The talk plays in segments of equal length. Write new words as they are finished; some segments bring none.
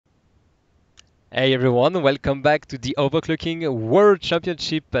Hey everyone, welcome back to the Overclocking World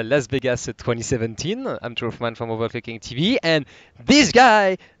Championship Las Vegas 2017. I'm Truffman from OverClocking-TV, and this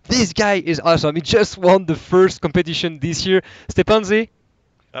guy is awesome. He just won the first competition this year. Steponz,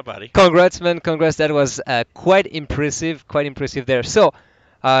 Hi, buddy. congrats, man, congrats. That was quite impressive there. So,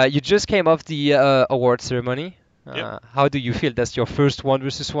 you just came off the award ceremony. Yep. How do you feel? That's your first one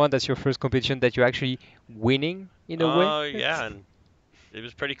versus one. That's your first competition that you're actually winning in a way. Yeah, and it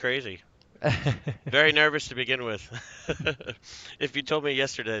was pretty crazy. Very nervous to begin with. If you told me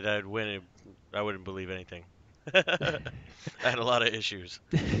yesterday that I'd win, I wouldn't believe anything. I had a lot of issues.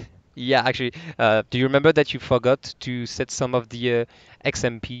 Yeah, actually, do you remember that you forgot to set some of the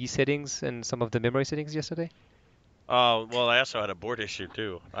XMP settings and some of the memory settings yesterday? Oh, well, I also had a board issue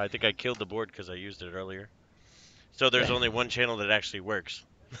too. I think I killed the board because I used it earlier. So there's only one channel that actually works.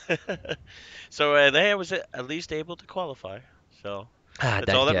 So I was at least able to qualify. So Ah, that's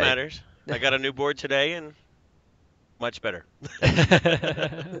that all that guy. matters. I got a new board today and much better.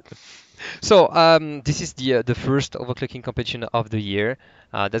 So this is the first overclocking competition of the year.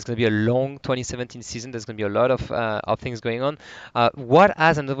 There's going to be a long 2017 season. There's going to be a lot of things going on. What,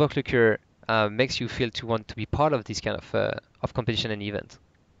 as an overclocker, makes you feel to want to be part of this kind of competition and event?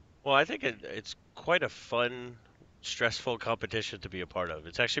 Well, I think it's quite a fun, stressful competition to be a part of.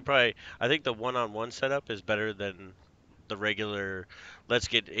 It's actually probably, I think the one-on-one setup is better than the regular, let's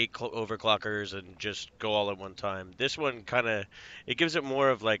get eight overclockers and just go all at one time. This one kind of, it gives it more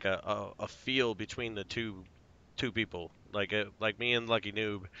of like a feel between the two people, like me and Lucky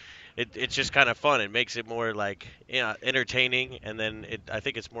Noob. It's just kind of fun. It makes it more like entertaining, and then I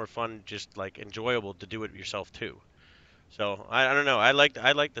think it's more fun, just like enjoyable to do it yourself too. So I don't know. I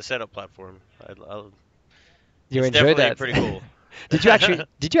like the setup platform. You It's enjoy definitely that? pretty cool.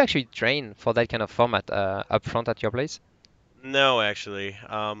 Did you actually train for that kind of format up front at your place? No, actually,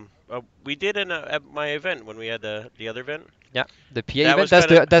 we did at my event when we had the other event. Yeah, the PA That event. was That's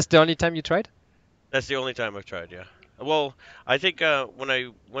kind of the only time you tried? that's the only time I've tried. Yeah. Well, I think when I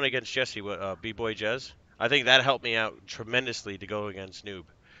went against Jesse, B-Boy Jez, I think that helped me out tremendously to go against Noob.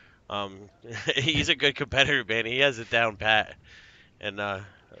 Um, he's a good competitor, man. He has it down pat. And to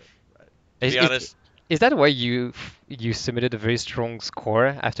Is, be is honest, is that why you submitted a very strong score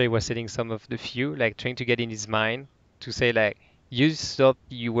after he was setting some of the few, like trying to get in his mind to say like you thought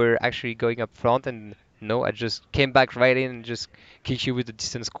you were actually going up front and no, I just came back right in and just kicked you with a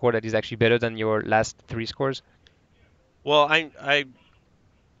decent score that is actually better than your last three scores? well, I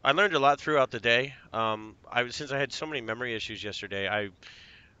learned a lot throughout the day. Since I had so many memory issues yesterday,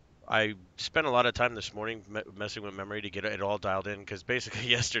 I spent a lot of time this morning messing with memory to get it all dialed in because basically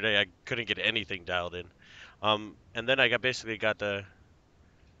yesterday I couldn't get anything dialed in. And then basically got the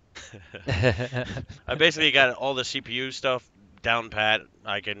I basically got all the CPU stuff down pat.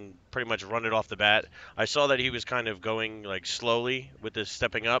 I can pretty much run it off the bat. I saw that he was kind of going like slowly with this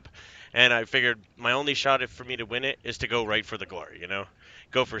stepping up, and I figured my only shot for me to win it is to go right for the glory,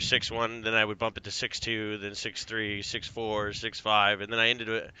 Go for 6-1, then I would bump it to 6-2, then 6-3, 6-4, 6-5, and then I ended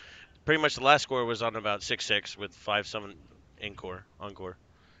it. Pretty much the last score was on about 6-6 with 5-7 encore.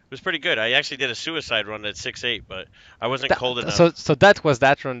 It was pretty good. I actually did a suicide run at 6-8, but I wasn't cold So enough. that was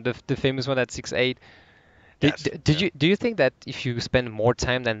that run, the famous one at 6-8. Yes. Yeah. Do you think that if you spend more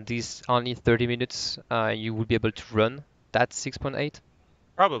time than these only 30 minutes, you would be able to run that 6.8?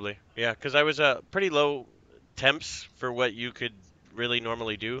 Probably, yeah, because I was pretty low temps for what you could really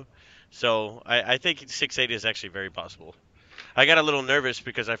normally do, so I think 6-8 is actually very possible. I got a little nervous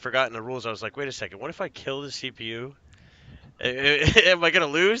because I forgot in the rules. I was like, wait a second, what if I kill the CPU? Am I gonna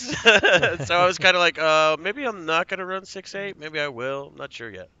lose? So I was kind of like, maybe I'm not gonna run 6-8. Maybe I will. I'm not sure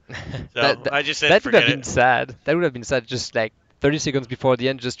yet. That, So that I just said, that would have forget been it. sad. That would have been sad. Just like 30 seconds before the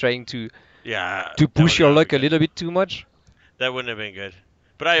end, just trying Yeah, to that push would your not be luck a good. little bit too much. That wouldn't have been good.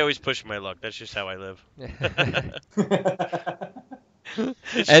 But I always push my luck. That's just how I live.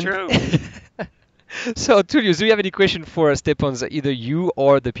 It's And true. so, Tullius, do you have any question for Steponz, either you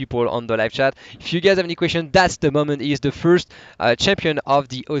or the people on the live chat? If you guys have any question, that's the moment. He is the first champion of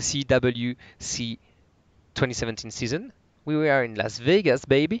the OCWC 2017 season. We are in Las Vegas,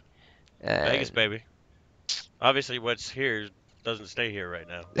 baby. Vegas, And baby. Obviously, what's here doesn't stay here right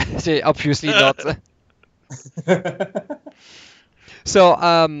now. obviously not. So,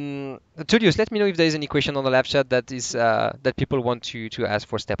 Tullius, let me know if there is any question on the live chat that is that people want to ask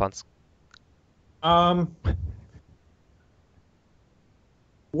for Steponz. Um,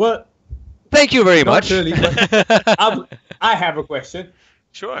 well, Thank you very not much. really, but I have a question.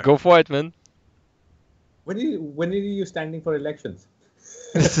 Sure. Go for it, man. When are you standing for elections?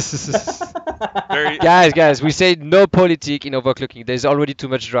 Very Guys, we say no politic in overclocking. There's already too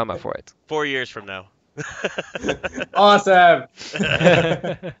much drama for it. 4 years from now. Awesome.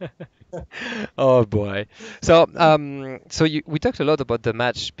 Oh boy. So we talked a lot about the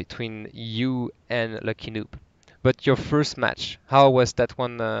match between you and Lucky Noob, but your first match, how was that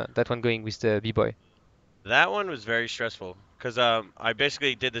one? That one going with the B-boy? That one was very stressful because I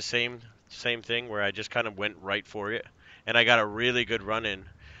basically did the same thing where I just kind of went right for it, and I got a really good run in.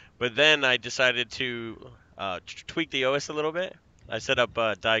 But then I decided to tweak the OS a little bit. I set up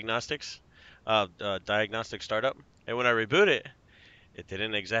diagnostic startup, and when I reboot it, it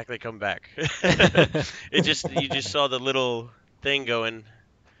didn't exactly come back. It just you just saw the little thing going,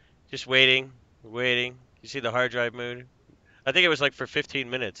 just waiting, waiting. You see the hard drive mood. I think it was like for 15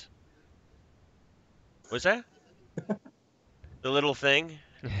 minutes. Was that the little thing?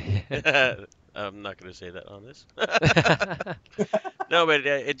 I'm not gonna say that on this. No, but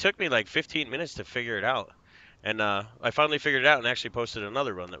it took me like 15 minutes to figure it out, and I finally figured it out and actually posted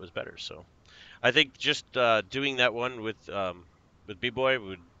another run that was better. So I think just doing that one with B-Boy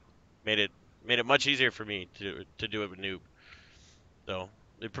would made it made it much easier for me to do it with Noob. So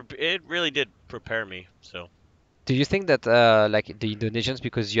it really did prepare me. So Do you think that like the Indonesians,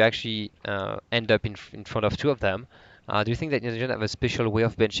 because you actually end up in front of two of them, do you think that Indonesians have a special way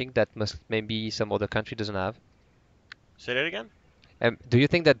of benching that must maybe some other country doesn't have? say that again. Do you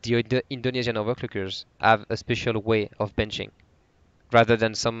think that the Indonesian overclockers have a special way of benching rather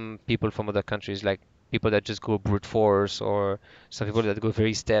than some people from other countries, like people that just go brute force, or some people that go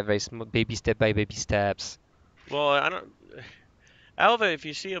very small, baby step by baby steps? Well, I don't. Alva, if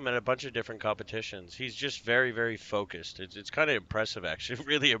you see him at a bunch of different competitions, he's just very, very focused. It's kind of impressive, actually,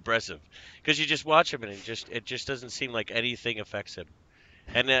 really impressive, because you just watch him and it just doesn't seem like anything affects him.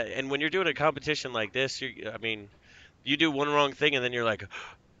 And when you're doing a competition like this, I mean, you do one wrong thing and then you're like,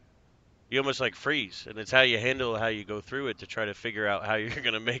 you almost like freeze, and it's how you handle how you go through it to try to figure out how you're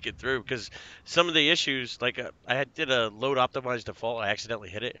gonna make it through. Because some of the issues, like did a load optimized default, I accidentally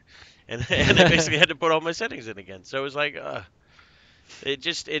hit it, and I basically had to put all my settings in again. So it was like,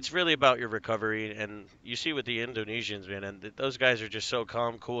 it's really about your recovery, and you see with the Indonesians, man, and those guys are just so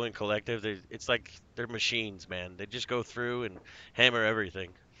calm, cool, and collective. It's like they're machines, man. They just go through and hammer everything.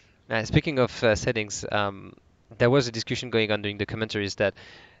 Speaking of settings, there was a discussion going on during the commentaries that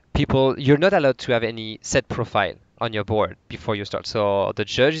people, you're not allowed to have any set profile on your board before you start. So the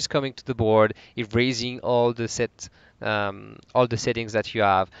judge is coming to the board, erasing all the settings that you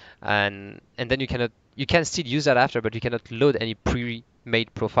have, and then you can still use that after, but you cannot load any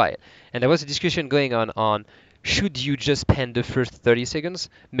pre-made profile. And there was a discussion going on should you just spend the first 30 seconds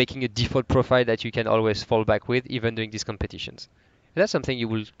making a default profile that you can always fall back with, even during these competitions. Is that something you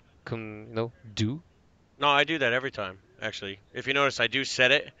will, do? No, I do that every time, actually. If you notice, I do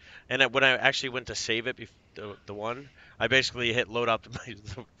set it, and when I actually went to save it, the one, I basically hit load optimize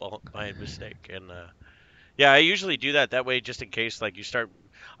default by mistake, and yeah, I usually do that. That way, just in case, like you start,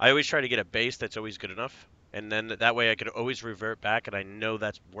 I always try to get a base that's always good enough, and then that way I can always revert back, and I know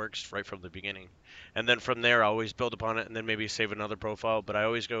that works right from the beginning. And then from there, I always build upon it, and then maybe save another profile. But I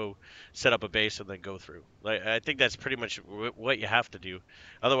always go set up a base and then go through. Like I think that's pretty much what you have to do.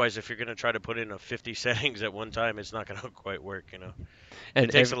 Otherwise, if you're gonna try to put in a 50 settings at one time, it's not gonna quite work. It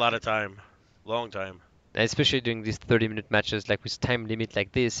And takes every, a lot of time, long time. especially during these 30-minute matches, like with time limit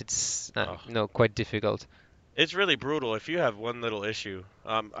like this, it's Oh, quite difficult. it's really brutal if you have one little issue.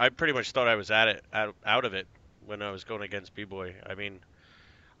 I pretty much thought I was at it, out of it when I was going against B-Boy. I mean,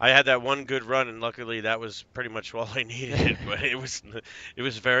 I had that one good run, and luckily that was pretty much all I needed. But it was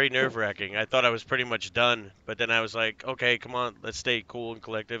very nerve-wracking. I thought I was pretty much done, but then I was like, okay, come on, let's stay cool and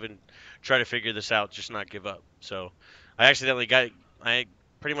collective and try to figure this out, just not give up. So I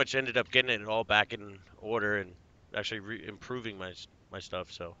pretty much ended up getting it all back in order and actually improving my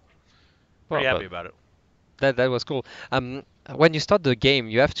stuff. So pretty Well, happy but about it. that was cool. When you start the game,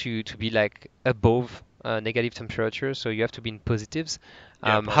 you have to be like above negative temperature, so you have to be in positives.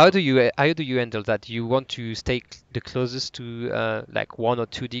 Yeah, How do you handle that? You want to stay the closest to like 1 or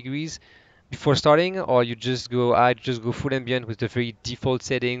 2 degrees before starting, or I just go full ambient with the very default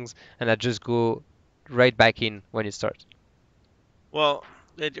settings, and I just go right back in when it starts. well,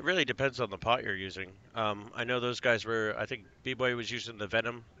 it really depends on the pot you're using. I know those guys were. I think B-Boy was using the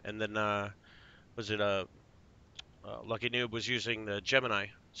Venom, and then was it Lucky Noob was using the Gemini.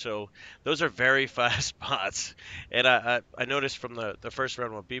 So those are very fast pots. And I noticed from the first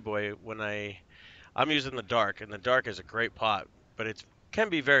round with B-Boy when I'm using the Dark, and the Dark is a great pot, but it can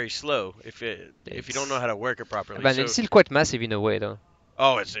be very slow if you don't know It's how to work it properly. but it's So still quite massive in a way, though.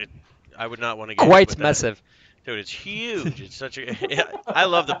 oh, I would not want to get hit Quite with that. massive. Dude, it's huge. It's such a. I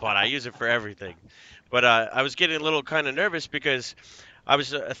love the pot. I use it for everything. But I was getting a little kind of nervous because I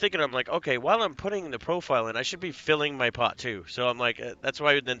was thinking, I'm like, okay, while I'm putting the profile in, I should be filling my pot too. So I'm like, that's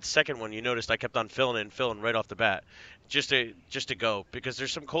why the second one you noticed I kept on filling it and filling right off the bat, just to go because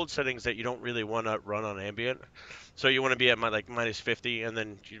there's some cold settings that you don't really want to run on ambient. So you want to be at my like minus 50, and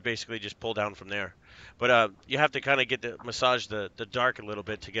then you basically just pull down from there. But you have to kind of get the massage the dark a little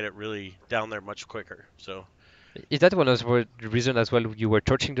bit to get it really down there much quicker. So. Is that one of the reason as well you were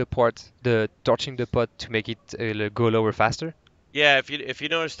torching the pot to make it go lower faster? Yeah, if you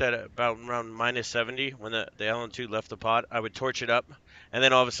notice that about around minus 70, when the LN2 left the pot, I would torch it up, and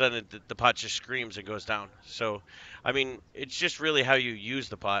then all of a sudden the pot just screams and goes down. So, I mean, it's just really how you use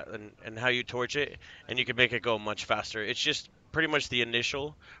the pot and how you torch it, and you can make it go much faster. It's just pretty much the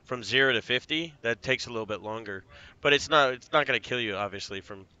initial from 0 to 50 that takes a little bit longer, but it's not going to kill you obviously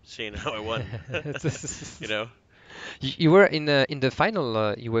from seeing how I won. You know? You were in the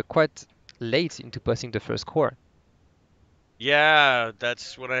final. You were quite late into posting the first score. Yeah,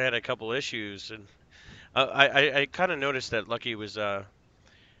 that's when I had a couple issues, and I kind of noticed that Lucky was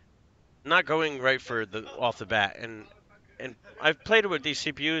not going right for the off the bat, and I've played with these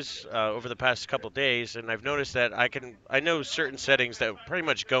CPUs over the past couple days, and I've noticed that I know certain settings that pretty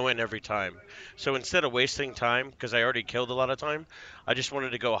much go in every time. So instead of wasting time, because I already killed a lot of time, I just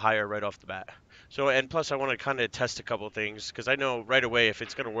wanted to go higher right off the bat. So and plus I want to kind of test a couple things because I know right away if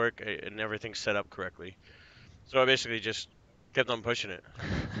it's gonna work and everything's set up correctly. So I basically just kept on pushing it.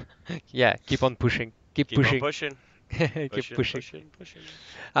 Yeah, keep on pushing. Keep Keep on pushing. pushing, Keep pushing, pushing. pushing,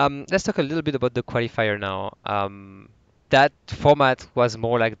 pushing. Let's talk a little bit about the qualifier now. That format was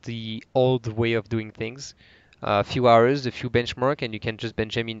more like the old way of doing things. A few hours, a few benchmark, and you can just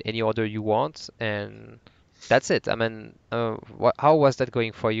bench them in any order you want, and that's it. I mean, how was that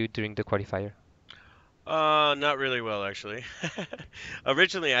going for you during the qualifier? Not really well actually.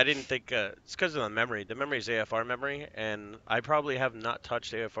 Originally, I didn't think it's because of the memory. The memory is AFR memory, and I probably have not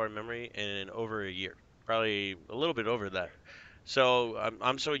touched AFR memory in over a year, probably a little bit over that. So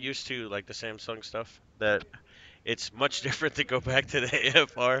I'm so used to like the Samsung stuff that it's much different to go back to the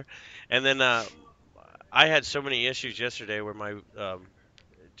AFR. And then I had so many issues yesterday where my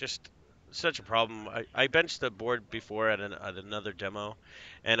just such a problem. I benched the board before at another demo,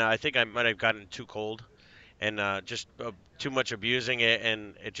 and I think I might have gotten too cold and just too much abusing it,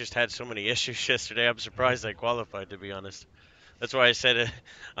 and it just had so many issues yesterday. I'm surprised I qualified, to be honest. That's why I said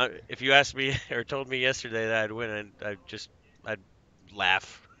if you asked me or told me yesterday that I'd win, I'd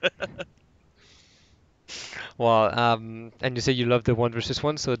laugh. Well, and you say you love the one versus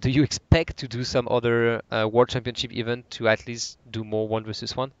one, so do you expect to do some other World Championship event to at least do more one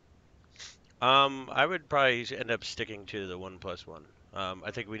versus one? I would probably end up sticking to the 1+1.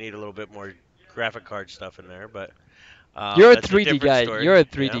 I think we need a little bit more graphic card stuff in there, but You're a that's a 3D different guy. story. You're a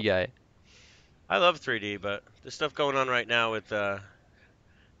You know, 3D guy. I love 3D, but the stuff going on right now with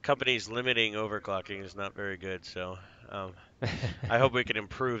companies limiting overclocking is not very good. So um, I hope we can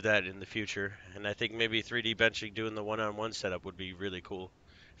improve that in the future. And I think maybe 3D benching doing the one-on-one setup would be really cool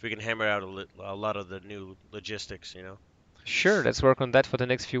if we can hammer out a lot of the new logistics. Sure, let's work on that for the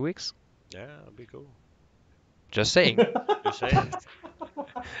next few weeks. Yeah, that'd be cool. Just saying. Just saying.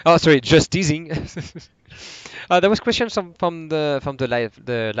 Oh, sorry, just teasing. There was questions from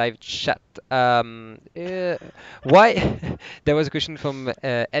the live chat. Why there was a question from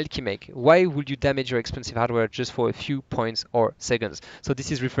Elkimek. Why would you damage your expensive hardware just for a few points or seconds? So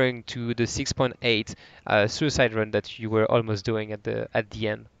this is referring to the 6.8 suicide run that you were almost doing at the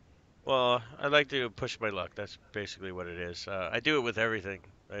end. Well, I like to push my luck. That's basically what it is. I do it with everything.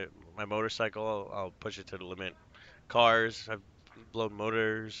 My motorcycle, I'll push it to the limit. Cars, I've blown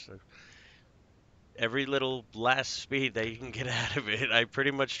motors. Every little last speed that you can get out of it, I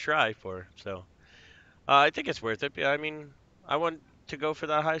pretty much try for. So I think it's worth it. Yeah, I mean, I want to go for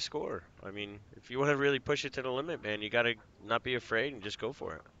that high score. I mean, if you want to really push it to the limit, man, you gotta not be afraid and just go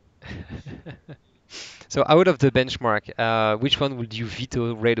for it. So out of the benchmark, which one would you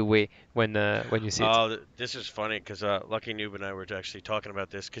veto right away when you see it? This is funny because Lucky Noob and I were actually talking about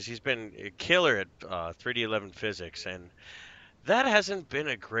this because he's been a killer at 3D11 physics, and that hasn't been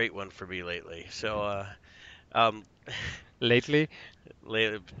a great one for me lately. So, um, Lately?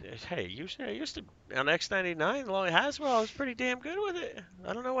 lately, hey, I used to on X99 along Haswell, I was pretty damn good with it.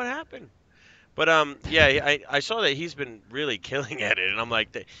 I don't know what happened. But yeah, I saw that he's been really killing at it, and I'm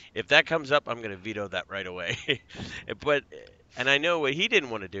like, if that comes up, I'm gonna veto that right away. But and I know what he didn't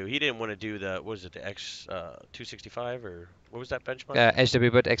want to do. He didn't want to do the what was it, the X 265 or what was that benchmark?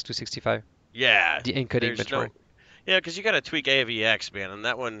 HWBot X265, Yeah, the encoding there's no benchmark. yeah, because you got to tweak AVX, man, and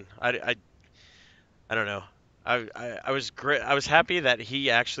that one I don't know. I was great. I was happy that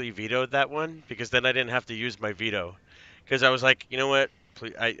he actually vetoed that one because then I didn't have to use my veto. Because I was like, you know what?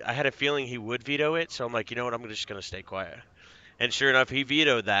 Please, I had a feeling he would veto it, so I'm like, you know what? I'm just gonna stay quiet. And sure enough, he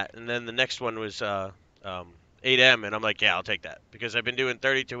vetoed that. And then the next one was um, 8M, and I'm like, yeah, I'll take that because I've been doing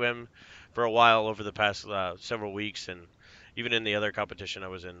 32M for a while over the past several weeks, and even in the other competition I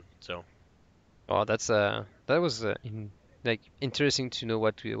was in. So, Oh, that was like interesting to know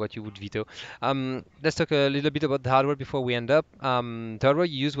what you would veto. Let's talk a little bit about the hardware before we end up. The hardware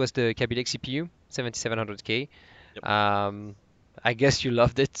you used was the Kaby Lake CPU, 7700K. yep. Um, I guess you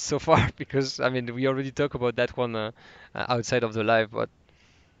loved it so far because I mean we already talked about that one outside of the live, but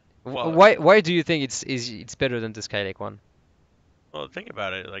Well, why do you think it's better than the Skylake one? well, think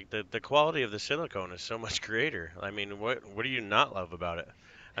about it. Like the quality of the silicone is so much greater. I mean, what do you not love about it?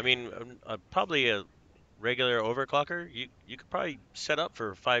 I mean, probably a regular overclocker, you could probably set up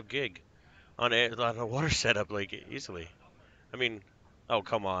for 5 gig on a water setup like easily. I mean, oh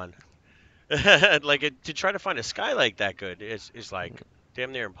come on, like to try to find a sky like that good is like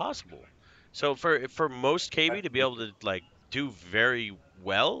damn near impossible. So for most KB to be able to like do very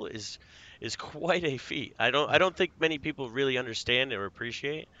well is quite a feat. I don't think many people really understand or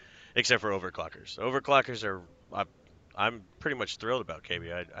appreciate, except for overclockers. Overclockers are I, I'm pretty much thrilled about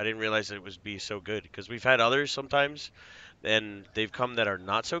KB. I didn't realize it would be so good because we've had others sometimes and they've come that are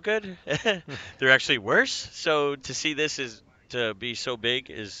not so good. They're actually worse. So to see this is to be so big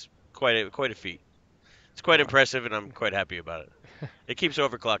is quite a feat. It's quite Oh, impressive, and I'm quite happy about it. It keeps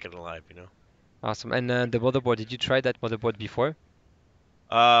overclocking alive, you awesome. And the motherboard, did you try that motherboard before?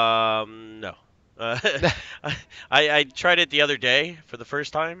 know. No. Uh, I I tried it the other day for the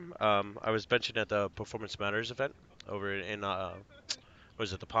first time. I was benching at the Performance Matters event over in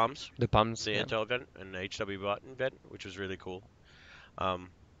was it the Palms, The palms, the yeah. Intel event and the HW Bot event, which was really cool. Um,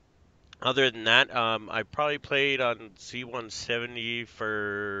 Other than that, I probably played on C170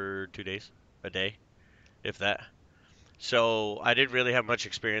 for 2 days, a day, if that. So I didn't really have much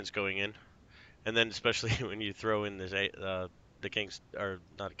experience going in, and then especially when you throw in this the Kings or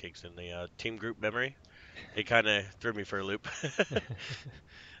not Kingston, the team group memory, it kind of threw me for a loop.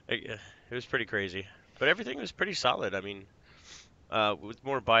 It was pretty crazy, but everything was pretty solid. I mean, with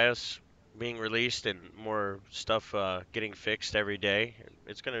more BIOS being released and more stuff getting fixed every day,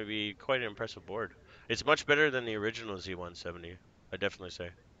 it's going to be quite an impressive board. It's much better than the original Z170, I definitely say.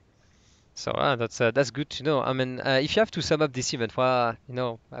 So that's good to know. I mean, if you have to sum up this event, well,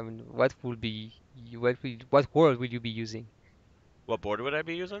 I mean, what would be what word will you be using? What board would I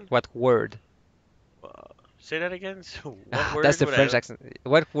be using? What word? Say that again. So what Ah, that's word the would French I? accent.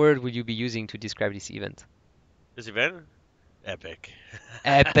 What word will you be using to describe this event? This event? Epic.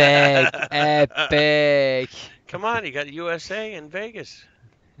 Epic, epic. Come on, you got USA and Vegas.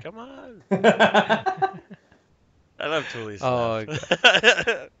 Come on. I love Tully's laugh. Oh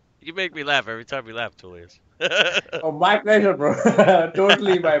God. You make me laugh every time you laugh, Tullius. Oh, my pleasure, bro.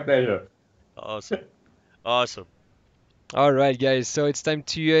 Totally my pleasure. Awesome. Awesome. All right, guys. So it's time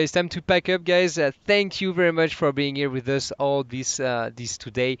to pack up, guys. Thank you very much for being here with us all this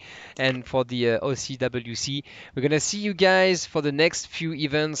today, and for the OCWC. We're gonna see you guys for the next few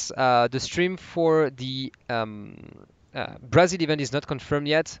events. The stream for the Brazil event is not confirmed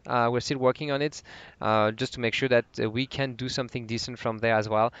yet. We're still working on it, just to make sure that we can do something decent from there as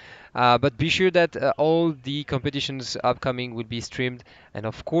well. But be sure that all the competitions upcoming will be streamed, and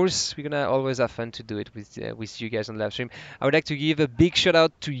of course, we're gonna always have fun to do it with you guys on live stream. I would like to give a big shout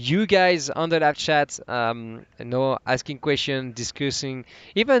out to you guys on the live chat. Asking questions, discussing,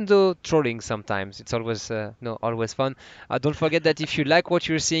 even though trolling sometimes. It's always always fun. Don't forget that if you like what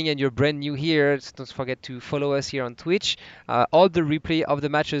you're seeing and you're brand new here, don't forget to follow us here on Twitch. All the replay of the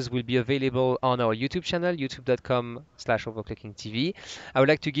matches will be available on our YouTube channel, youtube.com/overclocking-TV. I would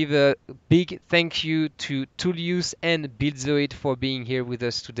like to give a big thank you to Tullius and Bildzoid for being here with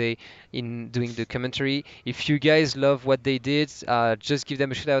us today in doing the commentary. If you guys love what they did, just give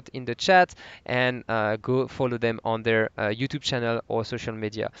them a shout out in the chat, and go follow them on their YouTube channel or social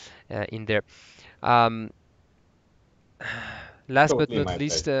media in there. Um, Last but Totally not my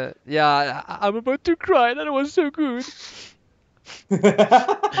least, pleasure. yeah, I'm about to cry. That was so good.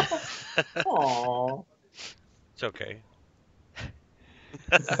 Aww. It's okay.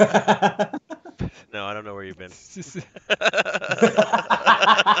 No, I don't know where you've been.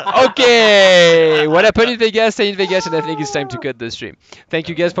 Okay, what happened in Vegas, stay in Vegas, and I think it's time to cut the stream. Thank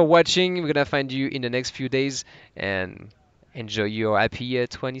you guys for watching. We're gonna find you in the next few days, and enjoy your happy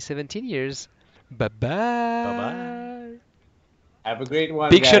 2017 years. Bye Bye bye. bye. Have a great one,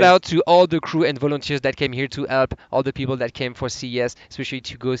 Big shout guys. out to all the crew and volunteers that came here to help, all the people that came for CES, especially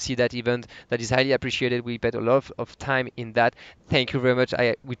to go see that event. That is highly appreciated. We spent a lot of time in that. Thank you very much.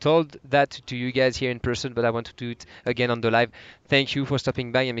 We told that to you guys here in person, but I want to do it again on the live. Thank you for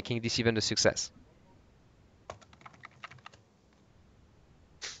stopping by and making this event a success.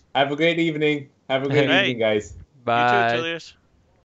 Have a great evening. Have a great Hey, evening, guys. you too, Bye. Julius.